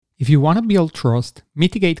If you want to build trust,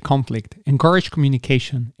 mitigate conflict, encourage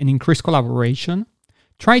communication, and increase collaboration,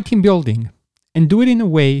 try team building and do it in a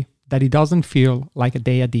way that it doesn't feel like a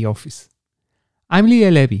day at the office. I'm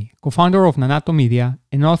Liel Levy, co-founder of Nanato Media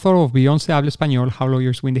and author of Beyond Se Habla Español, How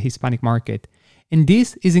Lawyers Win the Hispanic Market. And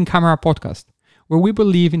this is In Camera Podcast, where we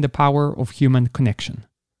believe in the power of human connection.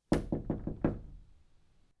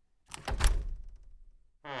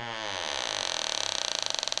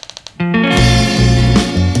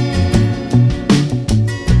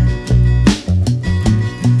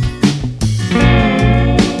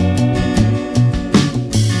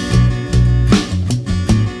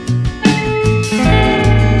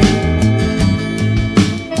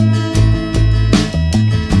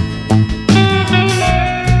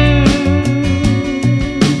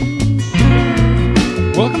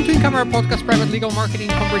 Welcome to In Camera Podcast, Private Legal Marketing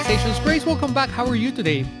Conversations. Grace, welcome back. How are you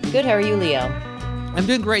today? Good. How are you, Leo? I'm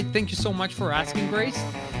doing great. Thank you so much for asking, Grace.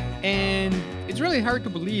 And it's really hard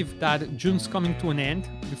to believe that June's coming to an end.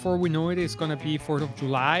 Before we know it, it's going to be 4th of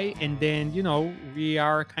July. And then, we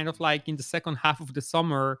are kind of like in the second half of the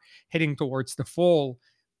summer, heading towards the fall.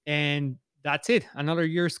 And that's it. Another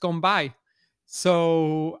year's gone by.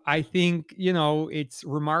 So I think, it's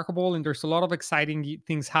remarkable. And there's a lot of exciting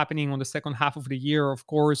things happening on the second half of the year. Of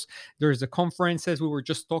course, there's the conferences we were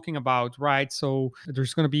just talking about, right? So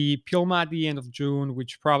there's going to be PILMA at the end of June,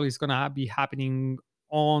 which probably is going to be happening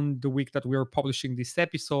on the week that we're publishing this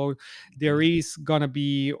episode. There is going to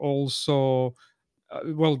be also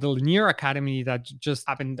the Lanier Academy that just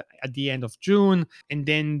happened at the end of June. And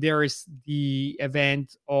then there is the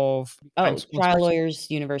event of Trial Lawyers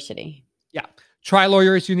University. Yeah. Trial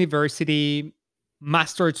Lawyers University,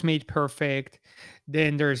 Masters Made Perfect.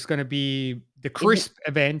 Then there's going to be the CRISP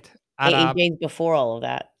event at AAJ's before all of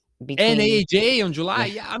that. NAJ on July.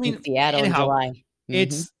 Yeah, I mean, in Seattle anyhow, in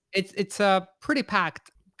July. It's a pretty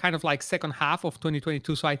packed kind of like second half of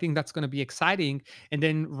 2022. So I think that's going to be exciting. And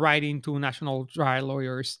then right into National Trial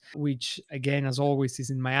Lawyers, which again, as always,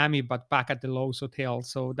 is in Miami, but back at the Lowe's Hotel.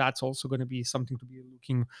 So that's also going to be something to be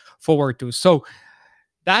looking forward to. So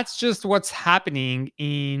that's just what's happening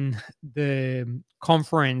in the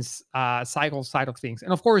conference cycle side of things.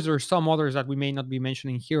 And of course, there's some others that we may not be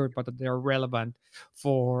mentioning here, but they're relevant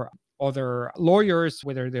for other lawyers,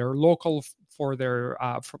 whether they're local for their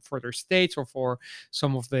for their states or for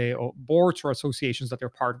some of the boards or associations that they're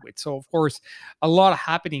part with. So of course, a lot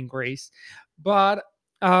happening, Grace. But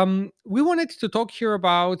we wanted to talk here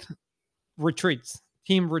about retreats,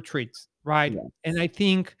 team retreats, right? Yes. And I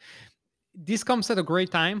think this comes at a great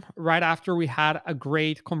time, right after we had a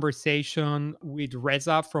great conversation with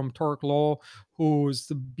Reza from Torque Law, who's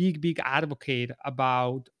the big advocate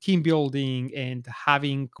about team building and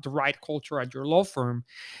having the right culture at your law firm.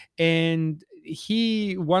 And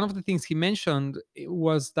one of the things he mentioned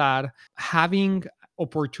was that having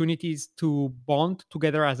opportunities to bond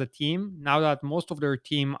together as a team, now that most of their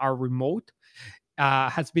team are remote,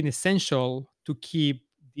 has been essential to keep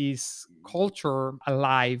this culture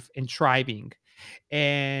alive and thriving.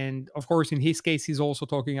 And of course, in his case, he's also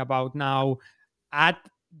talking about now at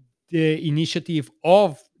the initiative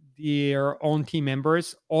of their own team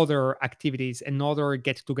members, other activities and other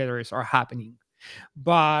get togethers are happening.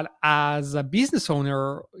 But as a business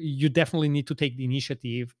owner, you definitely need to take the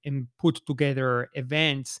initiative and put together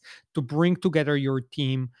events to bring together your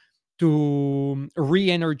team, to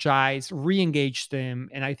re-energize, re-engage them,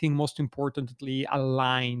 and I think most importantly,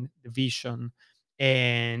 align the vision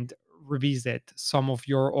and revisit some of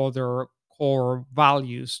your other core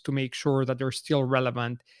values to make sure that they're still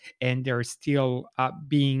relevant and they're still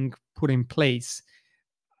being put in place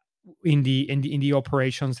in the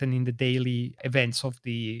operations and in the daily events of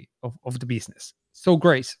the business. So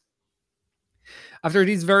Grace, after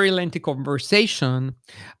this very lengthy conversation,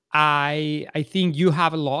 I think you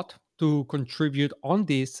have a lot to contribute on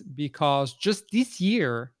this, because just this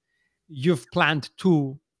year you've planned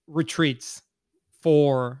 2 retreats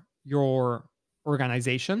for your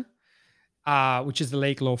organization, which is the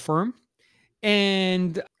Lake Law Firm.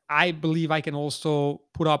 And I believe I can also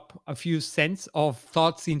put up a few cents of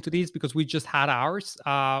thoughts into this, because we just had ours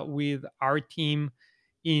with our team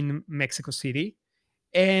in Mexico City.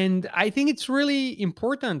 And I think it's really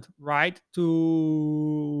important, right,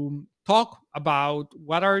 to talk about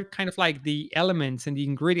what are kind of like the elements and the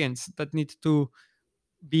ingredients that need to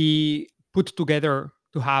be put together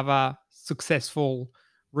to have a successful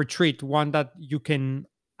retreat, one that you can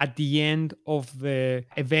at the end of the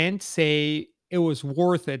event say it was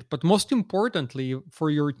worth it, but most importantly for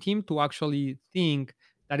your team to actually think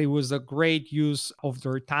that it was a great use of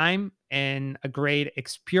their time and a great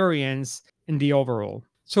experience in the overall.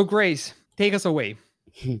 So Grace, take us away.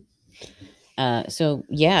 So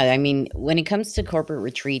yeah, I mean, when it comes to corporate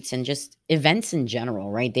retreats and just events in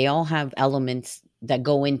general, right? They all have elements that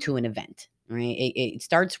go into an event, right? It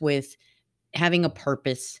starts with having a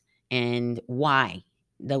purpose and why,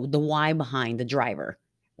 the why behind the driver.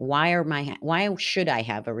 Why should I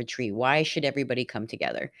have a retreat? Why should everybody come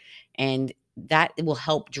together? And that will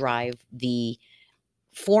help drive the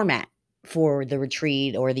format for the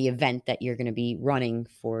retreat or the event that you're going to be running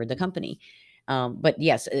for the company. But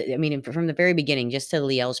yes, I mean, from the very beginning, just to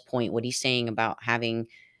Liel's point, what he's saying about having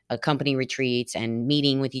a company retreats and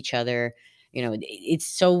meeting with each other, it's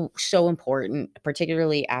so important,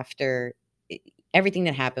 particularly after everything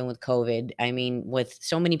that happened with COVID. I mean, with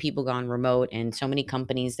so many people gone remote and so many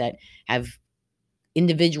companies that have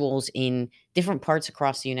individuals in different parts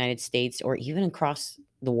across the United States or even across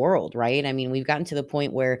the world, right? I mean, we've gotten to the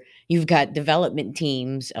point where you've got development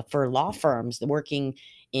teams for law firms that working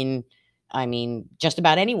in, I mean, just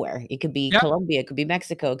about anywhere. It could be Yep. Colombia, it could be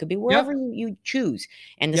Mexico, it could be wherever Yep. you choose.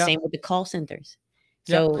 And the Yep. same with the call centers.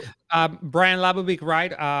 Yep. So, Brian Labovic,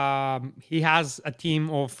 right? He has a team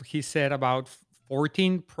of, he said, about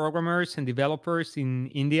 14 programmers and developers in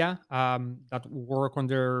India that work on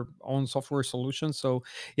their own software solutions. So,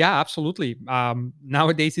 yeah, absolutely.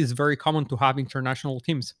 Nowadays, it's very common to have international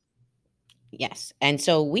teams. yes. And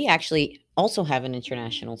so we actually also have an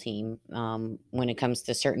international team when it comes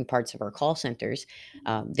to certain parts of our call centers.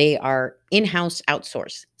 They are in house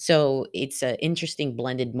outsourced. So it's an interesting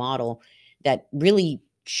blended model that really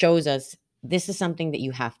shows us this is something that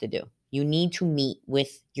you have to do. You need to meet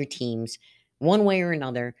with your teams one way or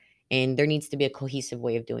another. And there needs to be a cohesive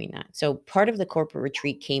way of doing that. So part of the corporate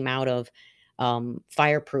retreat came out of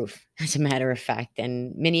Fireproof, as a matter of fact.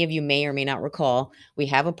 And many of you may or may not recall we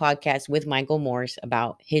have a podcast with Michael Morse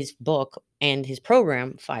about his book and his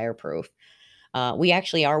program, Fireproof. We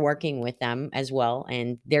actually are working with them as well,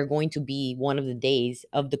 and they're going to be one of the days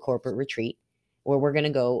of the corporate retreat where we're going to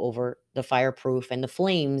go over the fireproof and the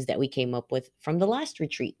flames that we came up with from the last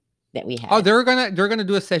retreat that we Oh, had. they're gonna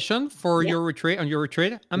do a session for Yeah. your retreat on your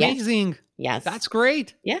retreat. Yes. Amazing. Yes. That's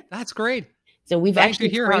great. Yeah. That's great. So we've Trying to actually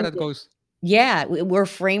hear how framed that it. goes. Yeah, we're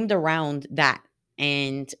framed around that,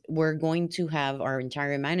 and we're going to have our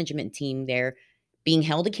entire management team there being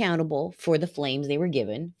held accountable for the flames they were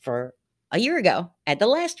given for a year ago at the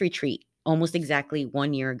last retreat, almost exactly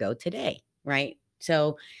 1 year ago today, right?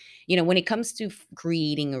 So, when it comes to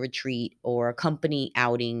creating a retreat or a company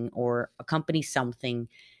outing or a company something,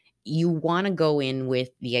 you want to go in with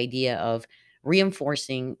the idea of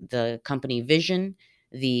reinforcing the company vision,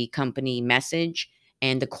 the company message,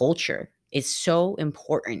 and the culture is so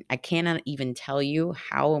important. I cannot even tell you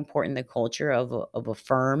how important the culture of a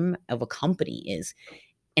firm, of a company is.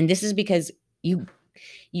 And this is because you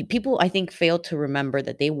people, I think, fail to remember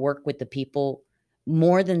that they work with the people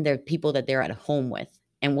more than the people that they're at home with.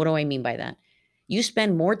 And what do I mean by that? You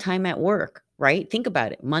spend more time at work, right? Think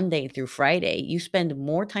about it. Monday through Friday, you spend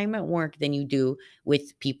more time at work than you do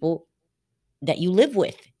with people that you live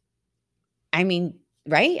with. I mean,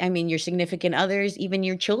 right? I mean, your significant others, even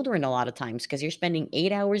your children, a lot of times, because you're spending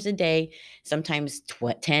 8 hours a day, sometimes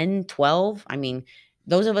 10, 12. I mean,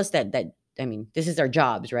 those of us I mean, this is our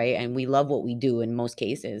jobs, right? And we love what we do in most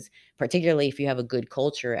cases, particularly if you have a good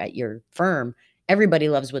culture at your firm. Everybody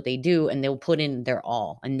loves what they do and they'll put in their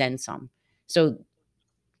all and then some. So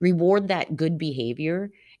reward that good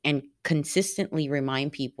behavior and consistently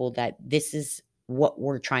remind people that this is what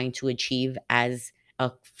we're trying to achieve as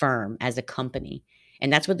a firm, as a company.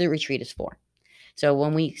 And that's what the retreat is for. So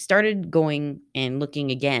when we started going and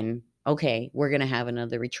looking again, okay, we're going to have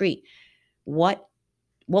another retreat. What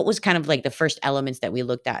what was kind of like the first elements that we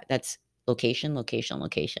looked at? That's location, location,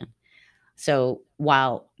 location. So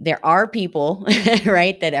while there are people,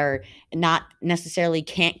 right, that are not necessarily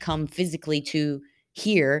can't come physically to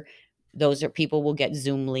here, those are people will get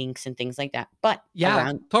Zoom links and things like that. But Yeah,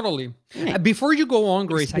 around totally. right. Before you go on, Yes,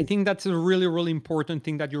 Grace, I please. think that's a really, really important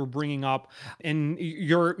thing that you're bringing up, and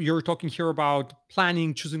you're talking here about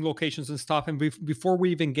planning, choosing locations and stuff. And before we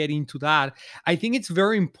even get into that, I think it's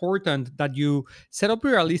very important that you set up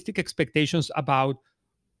realistic expectations about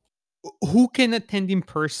who can attend in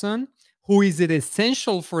person, who is it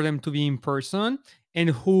essential for them to be in person, and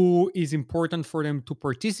who is important for them to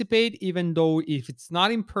participate, even though if it's not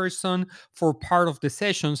in person for part of the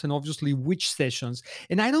sessions, and obviously which sessions.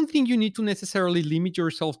 And I don't think you need to necessarily limit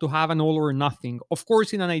yourself to have an all or nothing. Of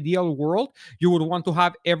course, in an ideal world, you would want to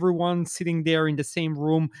have everyone sitting there in the same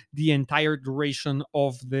room the entire duration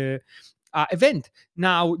of event.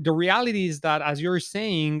 Now, the reality is that, as you're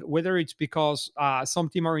saying, whether it's because some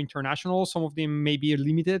team are international, some of them may be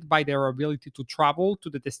limited by their ability to travel to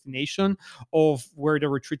the destination of where the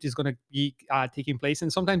retreat is going to be taking place,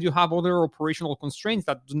 and sometimes you have other operational constraints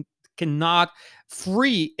that cannot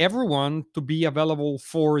free everyone to be available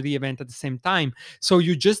for the event at the same time. So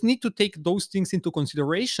you just need to take those things into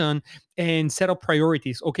consideration and set up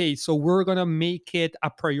priorities. Okay, so we're going to make it a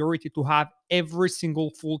priority to have every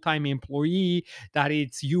single full-time employee that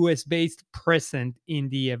it's US based present in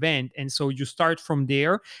the event. And so you start from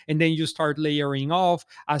there, and then you start layering off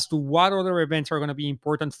as to what other events are going to be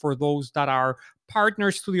important for those that are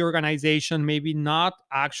partners to the organization, maybe not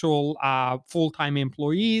actual full-time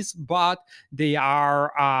employees, but they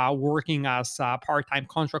are working as part-time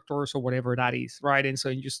contractors or whatever that is, right? And so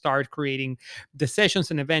you start creating the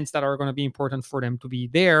sessions and events that are going to be important for them to be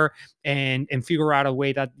there, and figure out a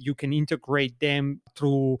way that you can integrate them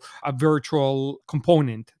through a virtual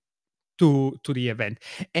component to the event.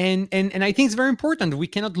 And I think it's very important. We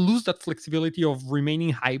cannot lose that flexibility of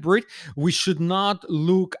remaining hybrid. We should not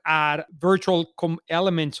look at virtual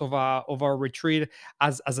elements of our retreat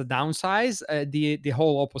as a downsize. The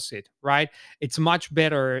whole opposite, right? It's much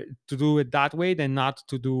better to do it that way than not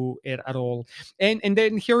to do it at all. And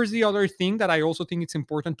then here's the other thing that I also think it's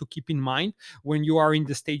important to keep in mind when you are in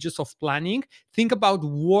the stages of planning. Think about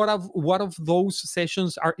what of those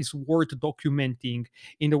sessions are is worth documenting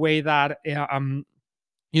in the way that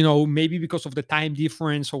maybe because of the time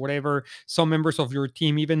difference or whatever, some members of your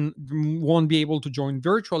team even won't be able to join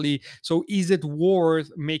virtually. So is it worth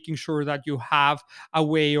making sure that you have a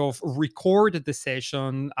way of record the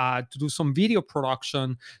session, to do some video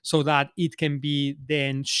production so that it can be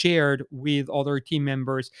then shared with other team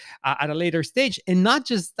members at a later stage? And not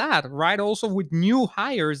just that, right? Also with new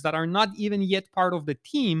hires that are not even yet part of the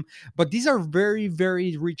team, but these are very,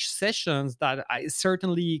 very rich sessions that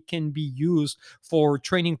certainly can be used for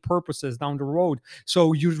training purposes down the road.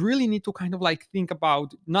 So you really need to kind of like think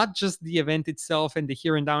about not just the event itself and the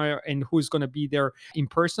here and now and who's going to be there in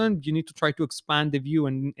person. You need to try to expand the view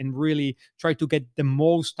and really try to get the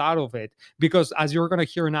most out of it. Because as you're going to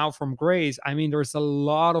hear now from Grace, I mean, there's a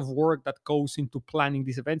lot of work that goes into planning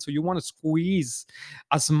this event. So you want to squeeze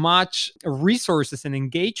as much resources and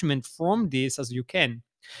engagement from this as you can.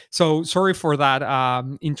 So sorry for that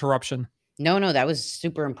interruption. No, no, that was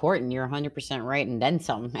super important. You're 100% right, and then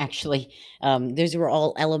some, actually. Those were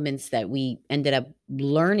all elements that we ended up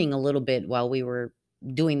learning a little bit while we were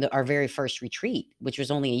doing our very first retreat, which was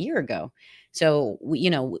only a year ago. So,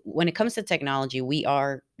 when it comes to technology, we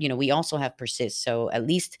also have Persist. So at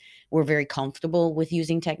least we're very comfortable with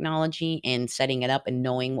using technology and setting it up and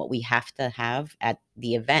knowing what we have to have at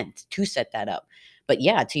the event to set that up. But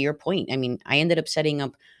yeah, to your point, I mean, I ended up setting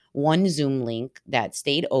up one Zoom link that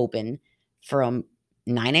stayed open from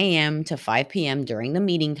 9 a.m. to 5 p.m. during the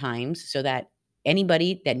meeting times so that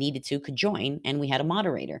anybody that needed to could join. And we had a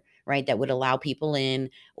moderator, right, that would allow people in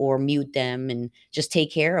or mute them and just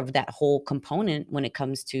take care of that whole component when it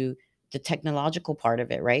comes to the technological part of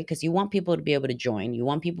it, right? Because you want people to be able to join, you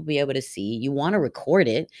want people to be able to see, you want to record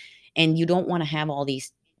it, and you don't want to have all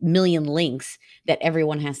these million links that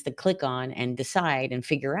everyone has to click on and decide and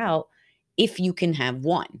figure out if you can have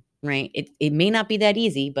one, right? It may not be that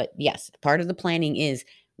easy, but yes, part of the planning is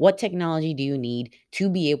what technology do you need to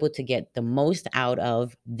be able to get the most out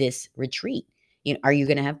of this retreat? Are you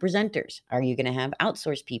going to have presenters? Are you going to have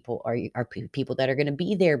outsourced people? Are people that are going to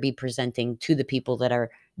be there be presenting to the people that are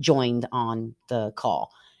joined on the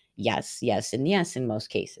call? Yes, yes, and yes in most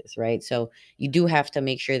cases, right? So you do have to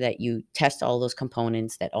make sure that you test all those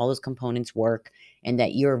components, that all those components work, and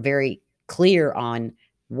that you're very clear on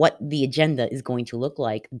what the agenda is going to look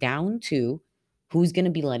like, down to who's going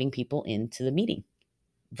to be letting people into the meeting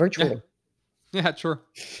Yeah. virtually. Yeah, sure.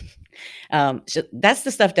 So that's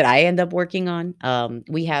the stuff that I end up working on.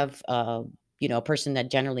 We have, a person that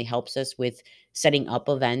generally helps us with setting up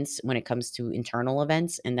events when it comes to internal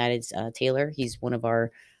events, and that is Taylor. He's one of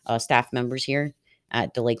our staff members here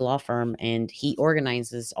at the Lake Law Firm, and he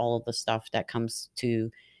organizes all of the stuff that comes to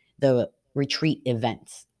the retreat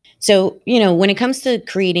events. So, when it comes to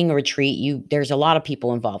creating a retreat, there's a lot of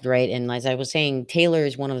people involved, right? And as I was saying, Taylor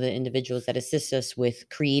is one of the individuals that assists us with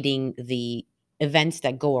creating the events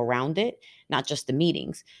that go around it, not just the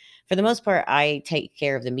meetings. For the most part, I take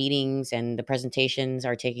care of the meetings, and the presentations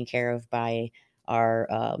are taken care of by our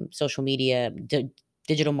social media,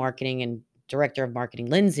 digital marketing, and director of marketing,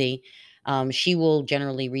 Lindsay. She will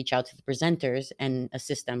generally reach out to the presenters and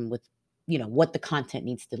assist them with, what the content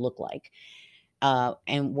needs to look like.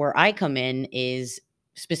 And where I come in is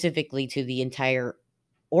specifically to the entire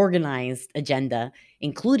organized agenda,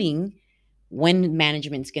 including when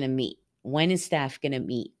management's going to meet, when is staff going to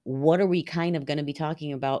meet, what are we kind of going to be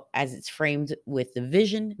talking about as it's framed with the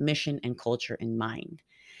vision, mission, and culture in mind.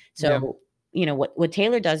 Yeah. So, what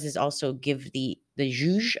Taylor does is also give the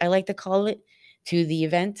juge, I like to call it, to the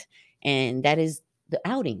event, and that is the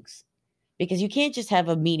outings. Because you can't just have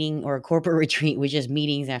a meeting or a corporate retreat with just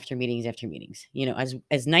meetings after meetings after meetings.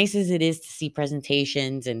 As nice as it is to see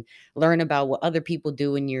presentations and learn about what other people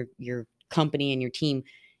do in your company and your team,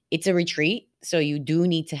 it's a retreat, so you do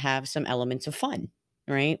need to have some elements of fun,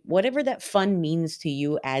 right? Whatever that fun means to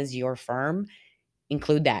you as your firm,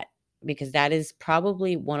 include that, because that is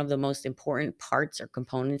probably one of the most important parts or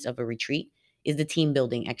components of a retreat, is the team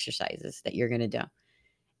building exercises that you're going to do.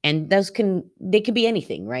 And they could be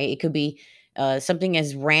anything, right? It could be something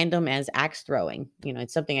as random as axe throwing.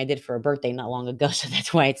 It's something I did for a birthday not long ago, so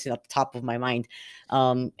that's why it's at the top of my mind.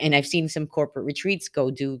 And I've seen some corporate retreats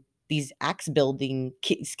go do these axe building,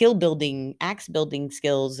 skill building, axe building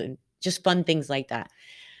skills, and just fun things like that.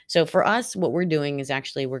 So for us, what we're doing is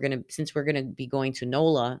actually, since we're gonna be going to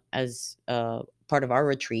NOLA as part of our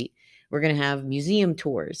retreat, we're gonna have museum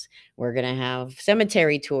tours, we're gonna have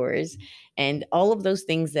cemetery tours, and all of those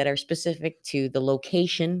things that are specific to the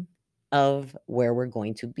location of where we're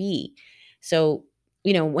going to be. So,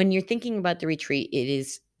 when you're thinking about the retreat, it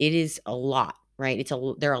is a lot, right?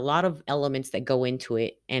 There are a lot of elements that go into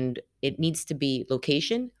it, and it needs to be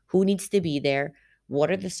location, who needs to be there,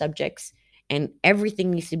 what are the subjects, and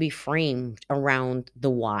everything needs to be framed around the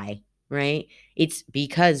why, right? It's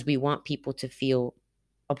because we want people to feel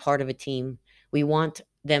a part of a team. We want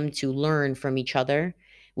them to learn from each other.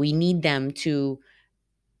 We need them to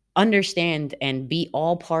understand and be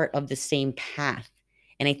all part of the same path.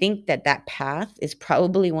 And I think that that path is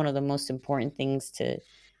probably one of the most important things to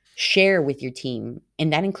share with your team.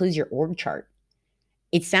 And that includes your org chart.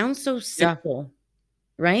 It sounds so Yeah, simple,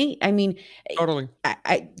 right? I mean, totally.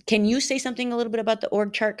 can you say something a little bit about the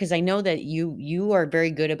org chart? Because I know that you are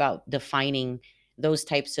very good about defining those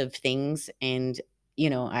types of things, and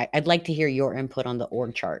I'd like to hear your input on the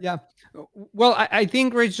org chart. Yeah. Well, I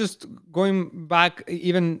think, Rich, just going back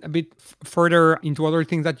even a bit further into other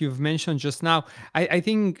things that you've mentioned just now, I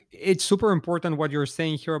think it's super important what you're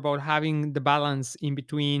saying here about having the balance in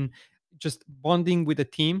between just bonding with the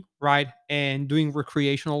team, right? And doing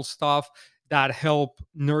recreational stuff that help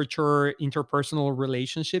nurture interpersonal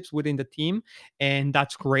relationships within the team. And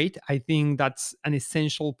that's great. I think that's an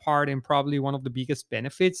essential part and probably one of the biggest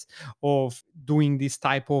benefits of doing this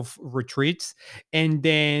type of retreats, and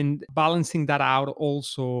then balancing that out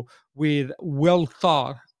also with well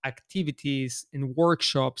thought activities and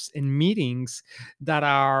workshops and meetings that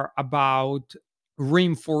are about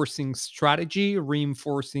reinforcing strategy,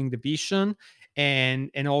 reinforcing the vision, and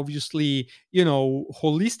obviously,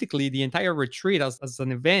 holistically, the entire retreat as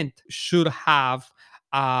an event should have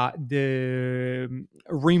the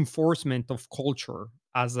reinforcement of culture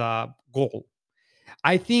as a goal.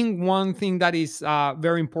 I think one thing that is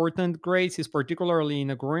very important, Grace, is particularly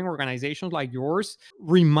in a growing organization like yours,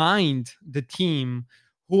 remind the team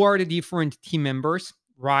who are the different team members,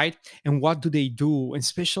 right? And what do they do?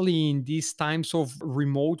 Especially in these times of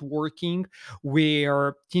remote working,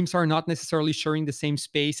 where teams are not necessarily sharing the same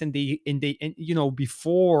space, and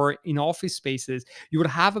before in office spaces, you would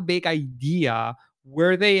have a big idea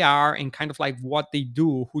where they are and kind of like what they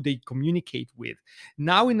do, who they communicate with.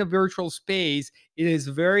 Now in the virtual space, it is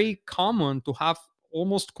very common to have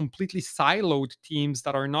almost completely siloed teams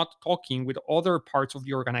that are not talking with other parts of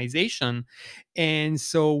the organization. And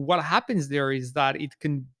so what happens there is that it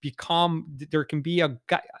can become, there can be a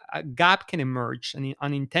gap can emerge, an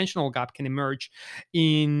unintentional gap can emerge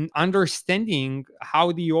in understanding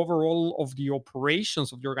how the overall of the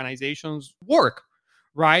operations of the organizations work,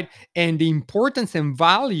 right? And the importance and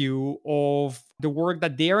value of the work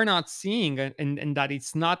that they are not seeing, and that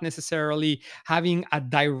it's not necessarily having a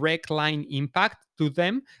direct line impact to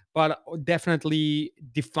them, but definitely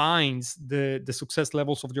defines the success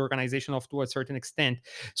levels of the organization up to a certain extent.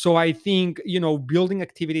 So I think, building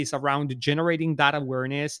activities around generating that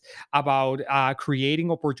awareness about creating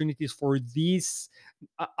opportunities for these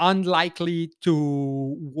unlikely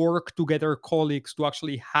to work together colleagues to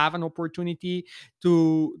actually have an opportunity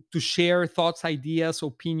to share thoughts, ideas,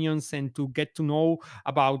 opinions, and to get to know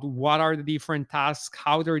about what are the different tasks,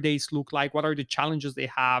 how their days look like, what are the challenges they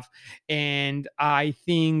have. And I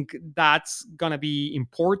think that's going to be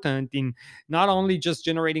important in not only just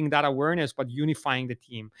generating that awareness, but unifying the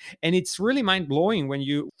team. And it's really mind blowing when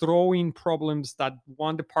you throw in problems that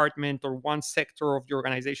one department or one sector of the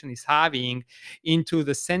organization is having into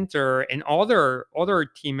the center, and other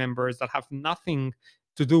team members that have nothing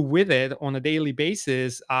to do with it on a daily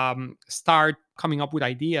basis, start coming up with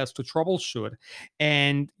ideas to troubleshoot.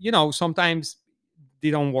 And sometimes they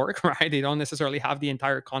don't work, right? They don't necessarily have the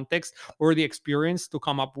entire context or the experience to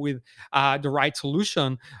come up with the right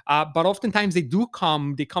solution. But oftentimes they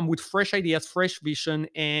come with fresh ideas, fresh vision,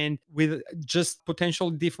 and with just potential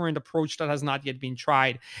different approach that has not yet been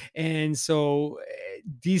tried. And so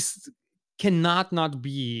this cannot not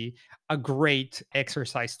be a great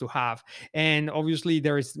exercise to have. And obviously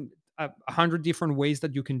there is a hundred different ways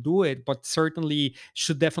that you can do it, but certainly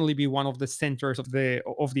should definitely be one of the centers of the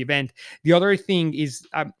event. The other thing is,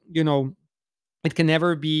 it can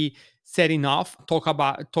never be said enough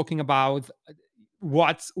talking about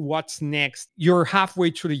what's next. You're halfway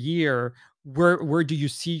through the year. Where do you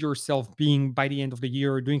see yourself being by the end of the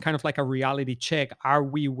year? Doing kind of like a reality check. Are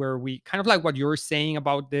we where we kind of like what you're saying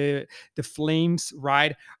about the flames,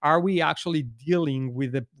 right? Are we actually dealing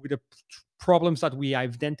with the problems that we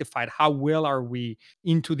identified? How well are we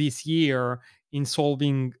into this year in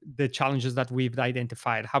solving the challenges that we've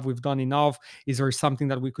identified? Have we done enough? Is there something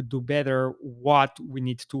that we could do better? What we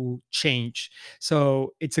need to change?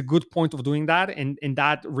 So it's a good point of doing that, and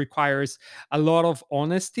that requires a lot of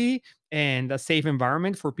honesty and a safe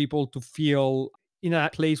environment for people to feel in a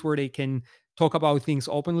place where they can talk about things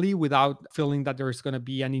openly without feeling that there's going to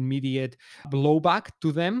be an immediate blowback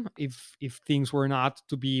to them if things were not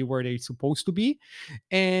to be where they're supposed to be.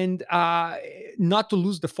 And not to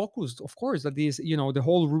lose the focus, of course, that is the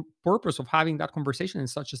whole purpose of having that conversation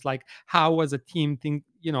is such as like how as a team think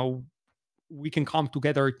we can come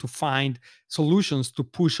together to find solutions to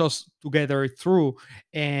push us together through,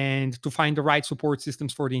 and to find the right support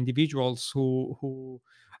systems for the individuals who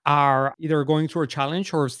are either going through a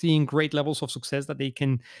challenge or seeing great levels of success, that they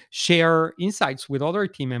can share insights with other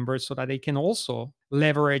team members so that they can also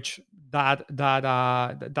leverage that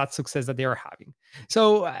success that they are having.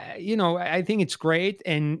 So I think it's great.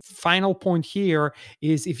 And final point here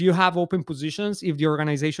is, if you have open positions, if the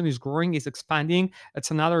organization is growing, is expanding, it's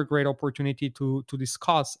another great opportunity to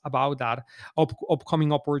discuss about that,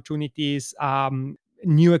 upcoming opportunities,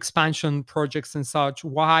 new expansion projects and such.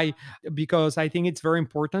 Why? Because I think it's very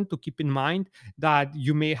important to keep in mind that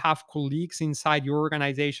you may have colleagues inside your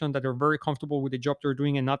organization that are very comfortable with the job they're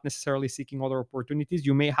doing and not necessarily seeking other opportunities.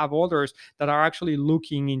 You may have others that are actually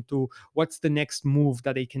looking into what's the next move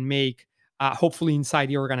that they can make, hopefully inside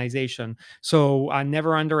the organization. So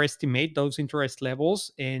never underestimate those interest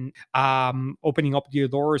levels, and opening up the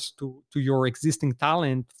doors to your existing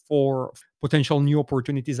talent for potential new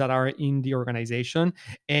opportunities that are in the organization.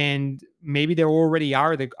 And maybe they already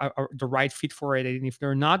are the right fit for it. And if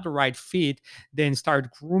they're not the right fit, then start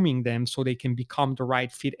grooming them so they can become the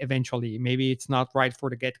right fit eventually. Maybe it's not right for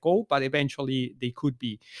the get go, but eventually they could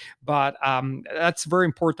be. But that's very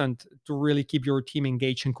important to really keep your team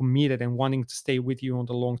engaged and committed and wanting to stay with you on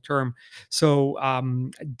the long term. So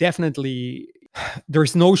definitely,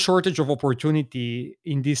 there's no shortage of opportunity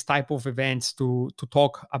in these type of events to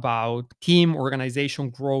talk about team organization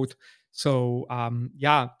growth. So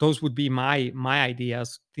yeah, those would be my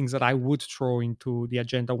ideas, things that I would throw into the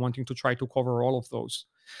agenda, wanting to try to cover all of those.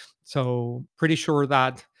 So pretty sure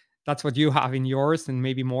that that's what you have in yours, and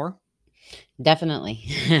maybe more. Definitely.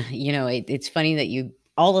 It's funny that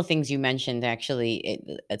all the things you mentioned, actually,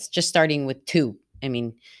 it's just starting with two. I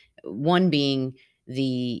mean, one being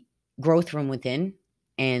the growth from within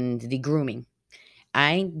and the grooming.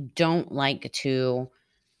 I don't like to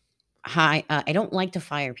I don't like to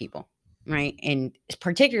fire people, right? And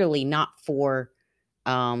particularly not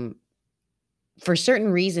um for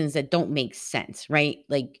certain reasons that don't make sense, right?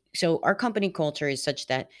 Like, so our company culture is such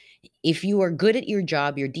that if you are good at your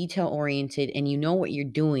job, you're detail oriented and you know what you're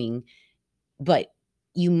doing, but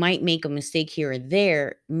you might make a mistake here or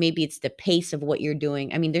there. Maybe it's the pace of what you're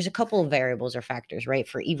doing. I mean, there's a couple of variables or factors, right?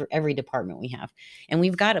 For every department we have. And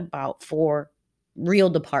we've got about four real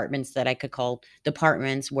departments that I could call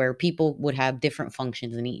departments where people would have different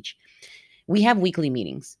functions in each. We have weekly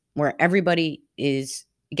meetings where everybody is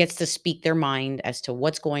gets to speak their mind as to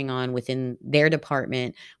what's going on within their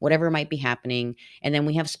department, whatever might be happening, and then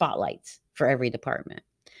we have spotlights for every department.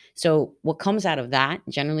 So what comes out of that,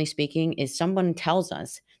 generally speaking, is someone tells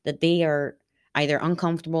us that they are either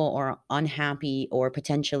uncomfortable or unhappy, or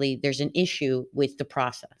potentially there's an issue with the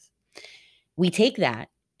process. We take that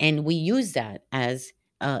and we use that as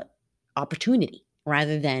a opportunity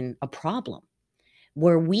rather than a problem,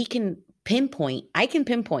 where we can pinpoint. I can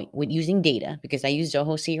pinpoint with using data because I use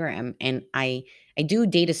Zoho CRM, and I do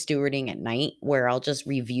data stewarding at night where I'll just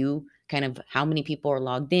review kind of how many people are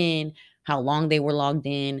logged in, how long they were logged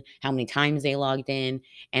in, how many times they logged in,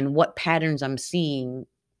 and what patterns I'm seeing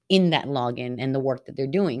in that login and the work that they're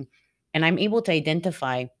doing. And I'm able to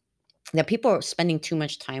identify that people are spending too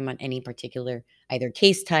much time on any particular either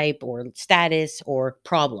case type or status or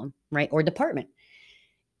problem, right? Or department.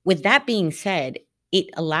 With that being said, it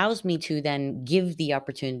allows me to then give the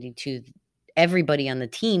opportunity to everybody on the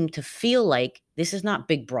team to feel like this is not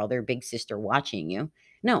big brother, big sister watching you.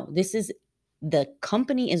 No, this is the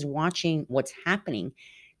company is watching what's happening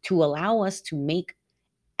to allow us to make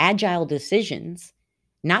agile decisions,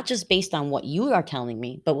 not just based on what you are telling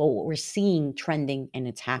me, but what we're seeing trending and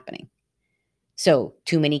it's happening. So,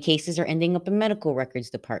 too many cases are ending up in medical records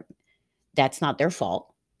department. That's not their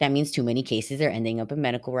fault. That means too many cases are ending up in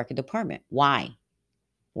medical record department. Why?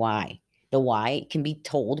 Why? The why can be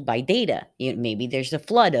told by data. Maybe there's a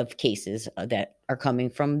flood of cases that are coming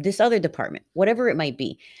from this other department, whatever it might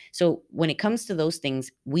be. So when it comes to those things,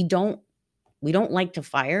 we don't like to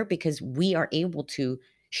fire because we are able to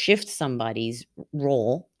shift somebody's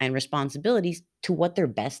role and responsibilities to what they're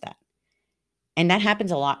best at. And that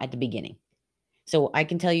happens a lot at the beginning. So I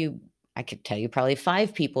could tell you probably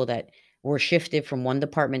 5 people that were shifted from one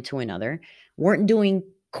department to another, weren't doing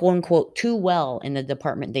quote unquote too well in the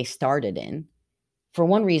department they started in for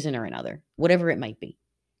one reason or another, whatever it might be.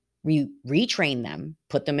 We retrain them,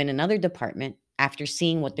 put them in another department after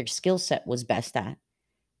seeing what their skill set was best at.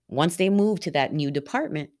 Once they move to that new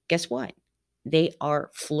department, guess what? They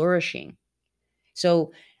are flourishing.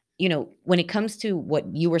 So, when it comes to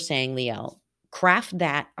what you were saying, Liel, craft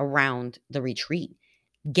that around the retreat.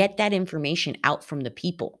 Get that information out from the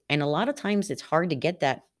people. And a lot of times it's hard to get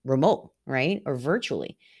that remote, right? Or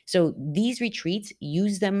virtually. So these retreats,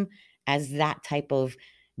 use them as that type of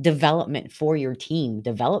development for your team,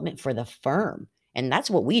 development for the firm. And that's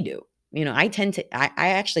what we do. I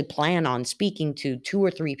actually plan on speaking to 2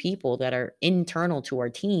 or 3 people that are internal to our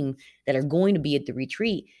team that are going to be at the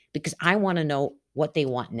retreat because I want to know what they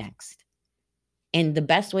want next. And the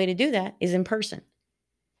best way to do that is in person.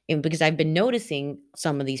 And because I've been noticing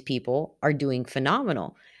some of these people are doing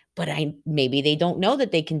phenomenal, but maybe they don't know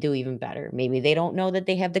that they can do even better. Maybe they don't know that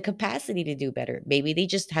they have the capacity to do better. Maybe they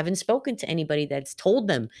just haven't spoken to anybody that's told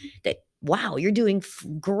them that, wow, you're doing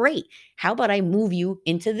great. How about I move you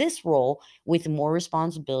into this role with more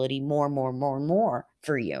responsibility, more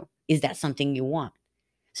for you? Is that something you want?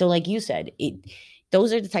 So, like you said,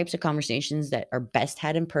 those are the types of conversations that are best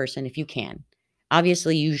had in person if you can.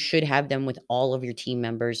 Obviously, you should have them with all of your team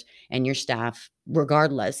members and your staff,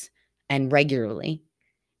 regardless and regularly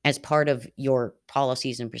as part of your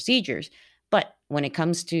policies and procedures. But when it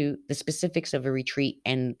comes to the specifics of a retreat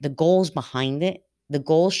and the goals behind it, the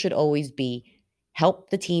goals should always be help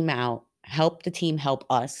the team out, help the team help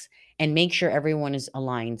us, and make sure everyone is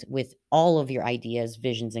aligned with all of your ideas,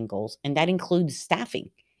 visions, and goals. And that includes staffing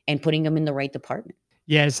and putting them in the right department.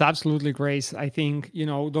 Yes, absolutely, Grace. I think,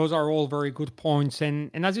 those are all very good points. And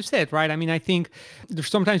as you said, right? I mean, I think there's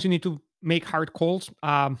sometimes you need to make hard calls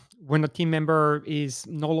when a team member is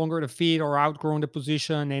no longer the fit or outgrown the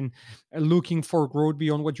position and looking for growth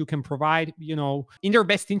beyond what you can provide, in their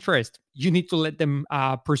best interest. You need to let them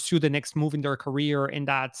pursue the next move in their career. And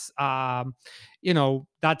that's the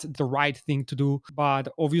right thing to do. But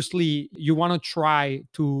obviously, you want to try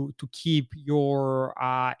to keep your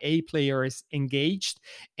A players engaged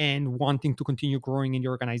and wanting to continue growing in the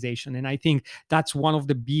organization. And I think that's one of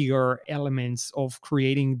the bigger elements of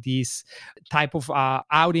creating these type of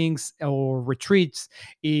outings or retreats,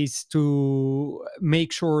 is to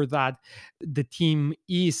make sure that the team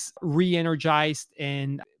is re-energized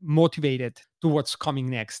and motivated to what's coming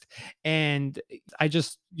next. And I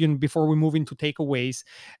just, before we move into takeaways,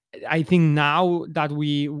 I think now that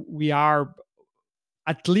we are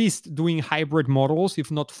at least doing hybrid models,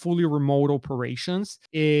 if not fully remote operations,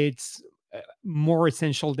 it's more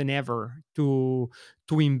essential than ever to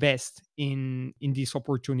invest in these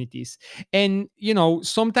opportunities. And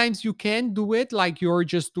sometimes you can do it like you're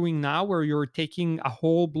just doing now, where you're taking a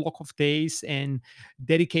whole block of days and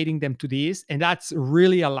dedicating them to this, and that's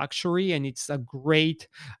really a luxury, and it's a great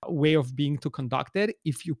way of being to conduct it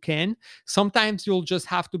if you can. Sometimes you'll just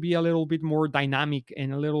have to be a little bit more dynamic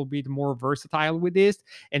and a little bit more versatile with this,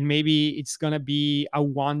 and maybe it's going to be a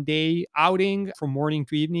 1 day outing from morning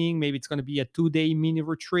to evening. Maybe it's going to be a 2 day mini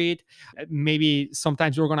retreat. Maybe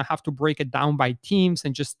sometimes you're going to have to break it down by teams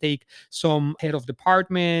and just take some head of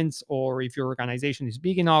departments, or if your organization is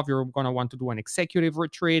big enough, you're going to want to do an executive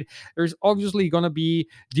retreat. There's obviously going to be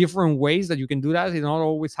different ways that you can do that. It not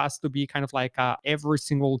always has to be kind of like every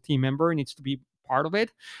single team member needs to be part of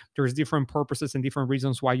it. There's different purposes and different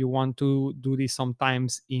reasons why you want to do this,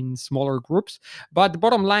 sometimes in smaller groups. But the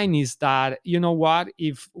bottom line is that,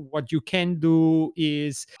 if what you can do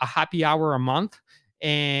is a happy hour a month,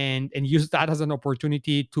 and use that as an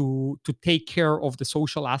opportunity to take care of the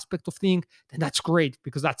social aspect of things, then that's great,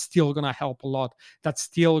 because that's still gonna help a lot. That's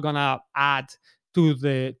still gonna add to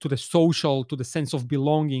the social, to the sense of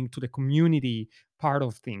belonging, to the community part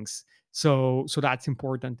of things. So that's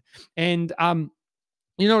important. And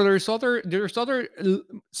there's other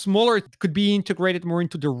smaller, could be integrated more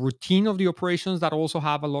into the routine of the operations, that also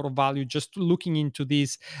have a lot of value, just looking into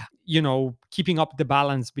this, keeping up the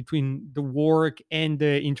balance between the work and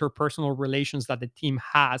the interpersonal relations that the team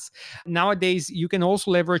has. Nowadays you can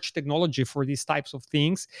also leverage technology for these types of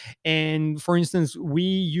things. And for instance, we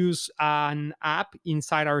use an app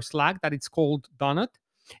inside our Slack that it's called Donut.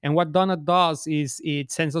 And what Donut does is it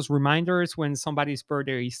sends us reminders when somebody's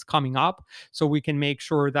birthday is coming up, so we can make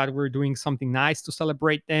sure that we're doing something nice to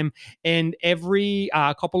celebrate them. And every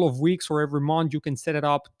couple of weeks or every month, you can set it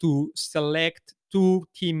up to select two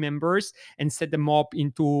team members and set them up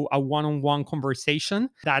into a one-on-one conversation.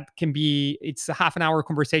 That can be, it's a half an hour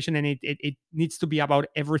conversation, and it needs to be about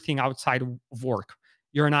everything outside of work.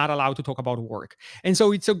 You're not allowed to talk about work. And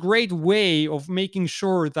so it's a great way of making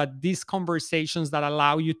sure that these conversations that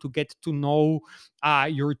allow you to get to know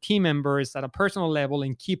your team members at a personal level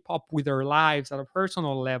and keep up with their lives at a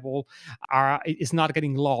personal level is not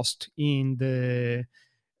getting lost in the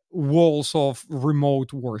walls of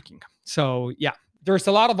remote working. So yeah, there's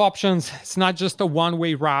a lot of options. It's not just a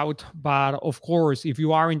one-way route, but of course, if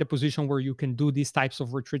you are in the position where you can do these types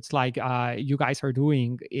of retreats like you guys are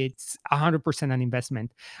doing, it's 100% an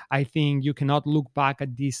investment. I think you cannot look back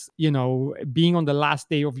at this, being on the last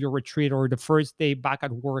day of your retreat or the first day back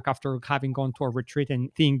at work after having gone to a retreat,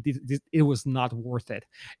 and think it was not worth it.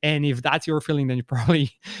 And if that's your feeling, then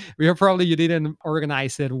you didn't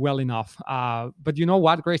organize it well enough. But you know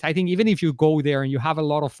what, Grace? I think even if you go there and you have a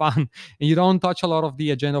lot of fun and you don't touch a lot of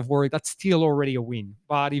the agenda of work, that's still already a win.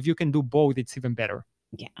 But if you can do both, it's even better.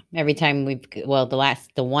 Yeah. Every time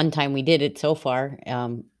the one time we did it so far,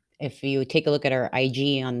 if you take a look at our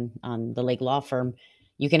IG on the Lake Law Firm,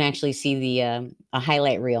 you can actually see a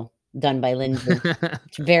highlight reel done by Lindsay.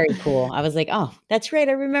 It's very cool. I was like, "Oh, that's right.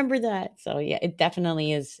 I remember that." So yeah, it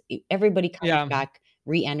definitely is. Everybody comes Yeah. back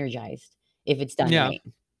re-energized if it's done Yeah. right.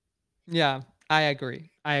 Yeah, I agree.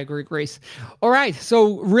 I agree, Grace. All right.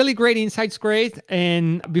 So, really great insights, great.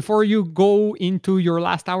 And before you go into your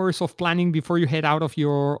last hours of planning, before you head out of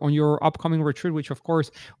your upcoming retreat, which of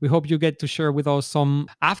course we hope you get to share with us some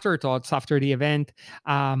afterthoughts after the event,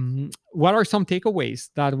 what are some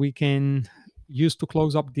takeaways that we can use to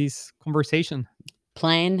close up this conversation?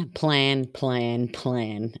 Plan, plan, plan,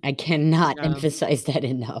 plan. I cannot Yeah. emphasize that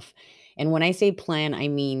enough. And when I say plan, I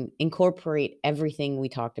mean incorporate everything we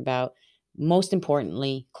talked about. Most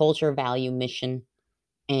importantly, culture, value, mission,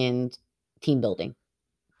 and team building.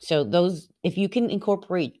 So those if you can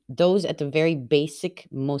incorporate those at the very basic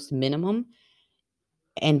most minimum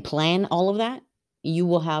and plan all of that, you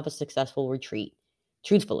will have a successful retreat,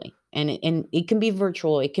 truthfully. And it can be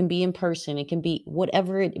virtual, it can be in person, it can be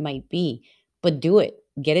whatever it might be, but do it.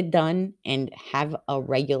 Get it done and have a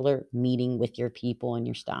regular meeting with your people and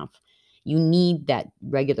your staff. You need that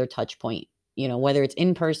regular touch point, whether it's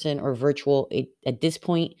in person or virtual. At this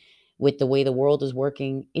point, with the way the world is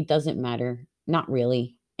working, it doesn't matter. Not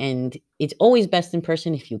really. And it's always best in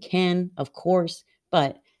person if you can, of course,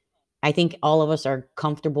 but I think all of us are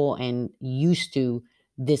comfortable and used to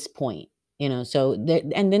this point, so there,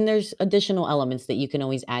 and then there's additional elements that you can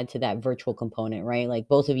always add to that virtual component, right? Like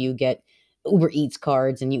both of you get Uber Eats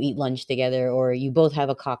cards and you eat lunch together, or you both have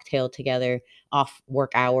a cocktail together off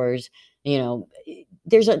work hours.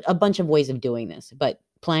 There's a bunch of ways of doing this, but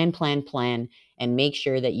plan, plan, plan, and make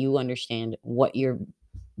sure that you understand what your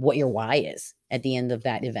why is at the end of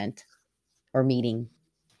that event or meeting.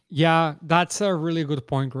 Yeah, that's a really good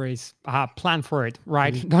point, Grace. Plan for it,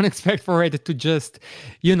 right? Mhm. Don't expect for it to just,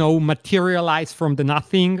 materialize from the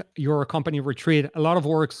nothing. Your company retreat. A lot of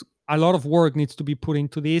work needs to be put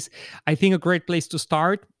into this. I think a great place to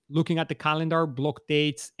start, looking at the calendar, block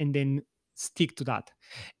dates, and then stick to that.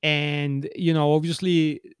 And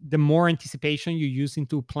obviously, the more anticipation you use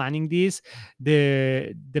into planning this,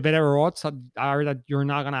 the better odds are that you're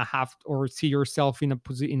not gonna have or see yourself in a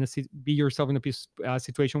position be yourself in a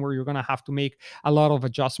situation where you're gonna have to make a lot of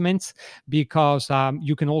adjustments, because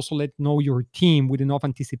you can also let know your team with enough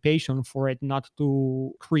anticipation for it not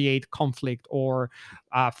to create conflict or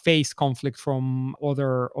face conflict from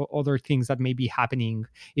other things that may be happening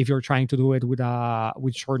if you're trying to do it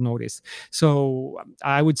with short notice. So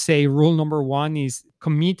I would say rule number one is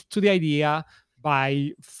commit to the idea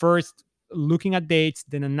by first looking at dates,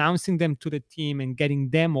 then announcing them to the team and getting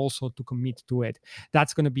them also to commit to it.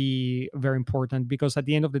 That's going to be very important, because at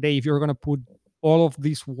the end of the day, if you're going to put all of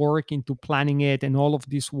this work into planning it, and all of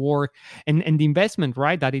this work and the investment,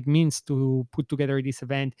 right, that it means to put together this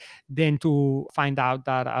event, then to find out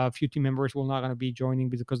that a few team members will not going to be joining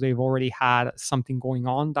because they've already had something going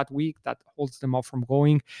on that week that holds them up from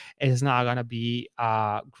going, is not going to be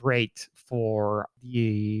great for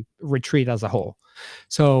the retreat as a whole.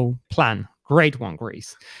 So plan. Great one,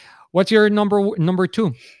 Grace. What's your number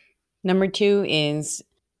two? Number two is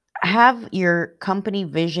have your company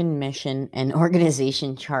vision, mission, and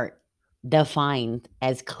organization chart defined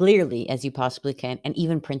as clearly as you possibly can and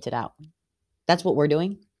even print it out. That's what we're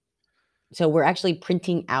doing. So we're actually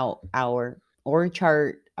printing out our org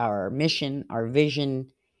chart, our mission, our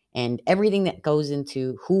vision, and everything that goes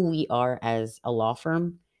into who we are as a law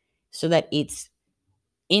firm so that it's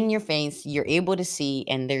in your face, you're able to see,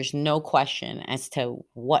 and there's no question as to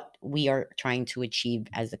what we are trying to achieve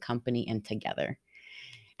as a company and together.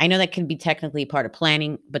 I know that can be technically part of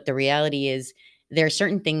planning, but the reality is there are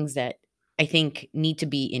certain things that I think need to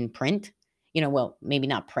be in print. Well, maybe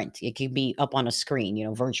not print. It could be up on a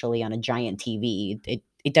screen, virtually on a giant TV.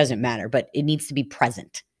 It doesn't matter, but it needs to be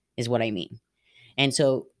present, is what I mean. And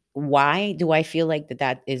so, why do I feel like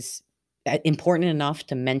that is important enough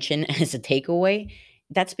to mention as a takeaway?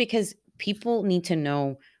 That's because people need to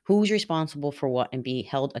know who's responsible for what and be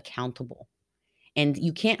held accountable. And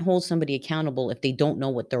you can't hold somebody accountable if they don't know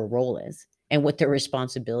what their role is and what their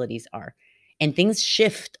responsibilities are. And things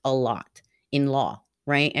shift a lot in law,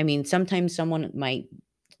 right? I mean, sometimes someone might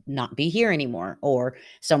not be here anymore, or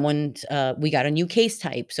we got a new case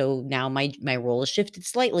type, so now my role is shifted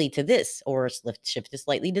slightly to this, or shifted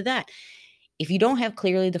slightly to that. If you don't have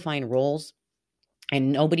clearly defined roles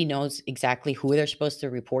and nobody knows exactly who they're supposed to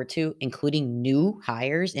report to, including new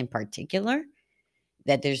hires in particular,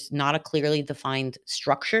 that there's not a clearly defined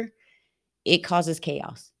structure, it causes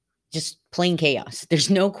chaos, just plain chaos. There's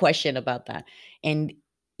no question about that. And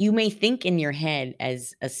you may think in your head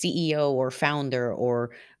as a CEO or founder or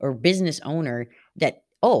business owner that,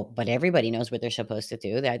 oh, but everybody knows what they're supposed to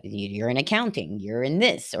do, that you're in accounting, you're in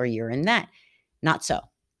this, or you're in that. Not so.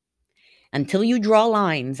 Until you draw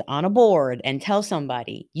lines on a board and tell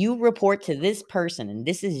somebody you report to this person and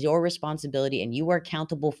this is your responsibility and you are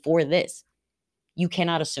accountable for this, you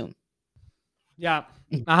cannot assume. Yeah,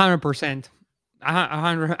 100%.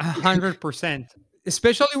 100%.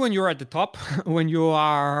 Especially when you're at the top, when you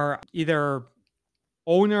are either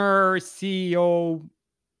owner, CEO,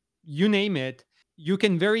 you name it, you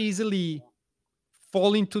can very easily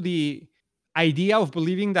fall into the idea of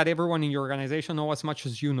believing that everyone in your organization know as much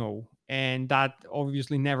as you know, and that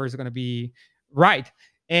obviously never is going to be right.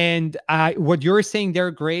 And what you're saying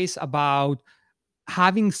there, Grace, about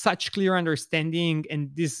having such clear understanding, and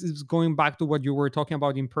this is going back to what you were talking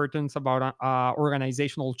about, importance about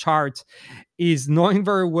organizational charts, is knowing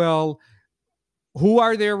very well who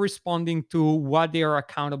are they responding to, what they are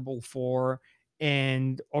accountable for,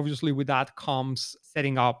 and obviously with that comes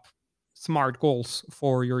setting up smart goals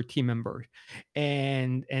for your team member.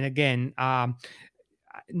 And again,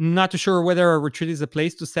 not too sure whether a retreat is a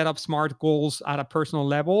place to set up smart goals at a personal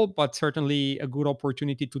level, but certainly a good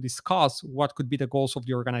opportunity to discuss what could be the goals of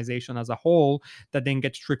the organization as a whole that then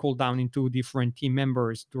gets trickled down into different team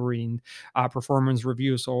members during performance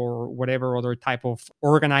reviews or whatever other type of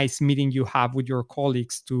organized meeting you have with your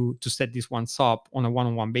colleagues to set these ones up on a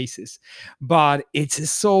one-on-one basis. But it's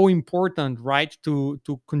so important, right, to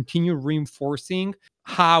continue reinforcing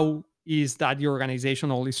how is that the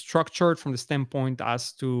organizational is structured from the standpoint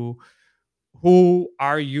as to who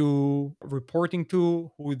are you reporting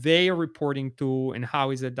to, who they are reporting to, and how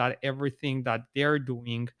is it that everything that they're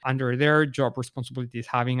doing under their job responsibility is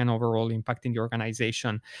having an overall impact in the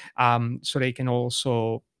organization, so they can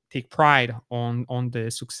also take pride on the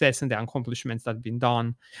success and the accomplishments that have been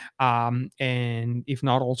done, and if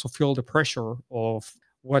not also feel the pressure of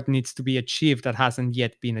what needs to be achieved that hasn't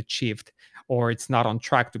yet been achieved or it's not on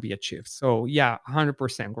track to be achieved. So yeah,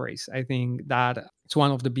 100%, Grace. I think that it's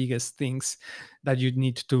one of the biggest things that you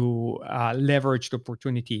need to leverage the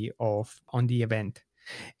opportunity of on the event.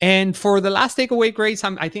 And for the last takeaway, Grace,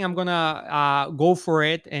 I think I'm gonna go for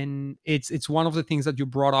it. And it's one of the things that you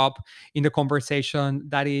brought up in the conversation,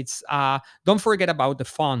 that it's don't forget about the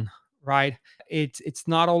fun, right? It's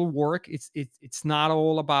not all work. It's not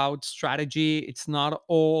all about strategy. It's not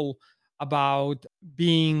all about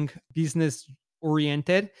being business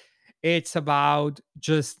oriented. It's about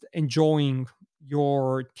just enjoying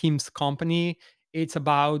your team's company. It's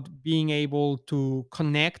about being able to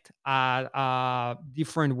connect at a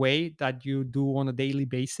different way that you do on a daily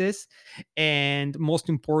basis. And most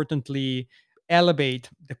importantly, elevate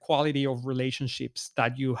the quality of relationships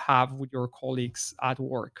that you have with your colleagues at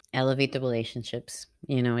work? Elevate the relationships.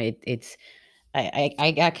 It's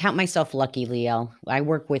I count myself lucky, Leo. I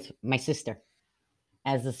work with my sister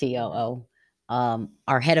as the COO.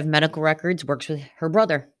 Our head of medical records works with her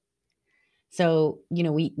brother. So,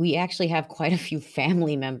 we actually have quite a few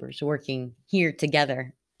family members working here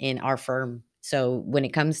together in our firm. So, when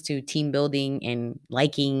it comes to team building and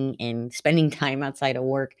liking and spending time outside of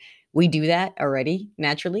work, we do that already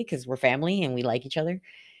naturally because we're family and we like each other.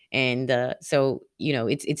 And so,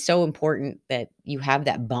 it's so important that you have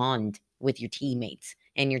that bond with your teammates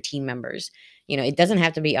and your team members. It doesn't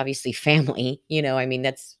have to be obviously family. I mean,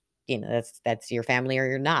 that's your family or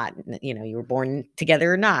you're not. You were born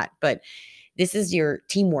together or not, but this is your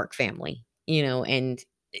teamwork family, and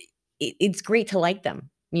it's great to like them,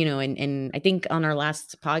 and I think on our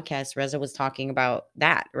last podcast, Reza was talking about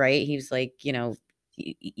that, right? He was like,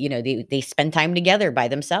 they spend time together by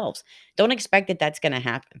themselves. Don't expect that that's going to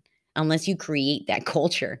happen unless you create that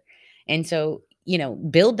culture. And so,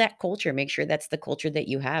 build that culture, make sure that's the culture that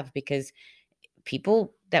you have, because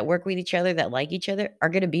people that work with each other, that like each other, are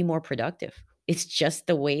going to be more productive. It's just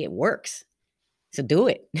the way it works. So do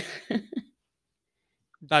it.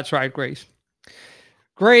 That's right, Grace.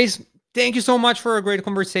 Grace, thank you so much for a great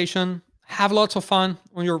conversation. Have lots of fun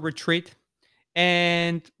on your retreat,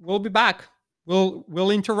 and we'll be back.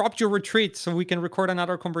 We'll interrupt your retreat so we can record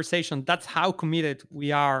another conversation. That's how committed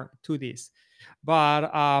we are to this. But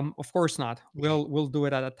of course not. We'll do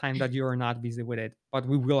it at a time that you are not busy with it. But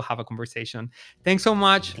we will have a conversation. Thanks so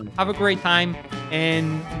much. Have a great time,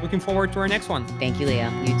 and looking forward to our next one. Thank you,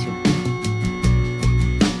 Leo. You too.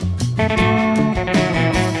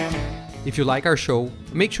 If you like our show,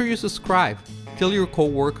 make sure you subscribe, tell your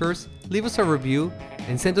coworkers, leave us a review,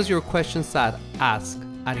 and send us your questions at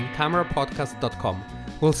ask@incamerapodcast.com.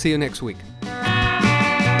 We'll see you next week.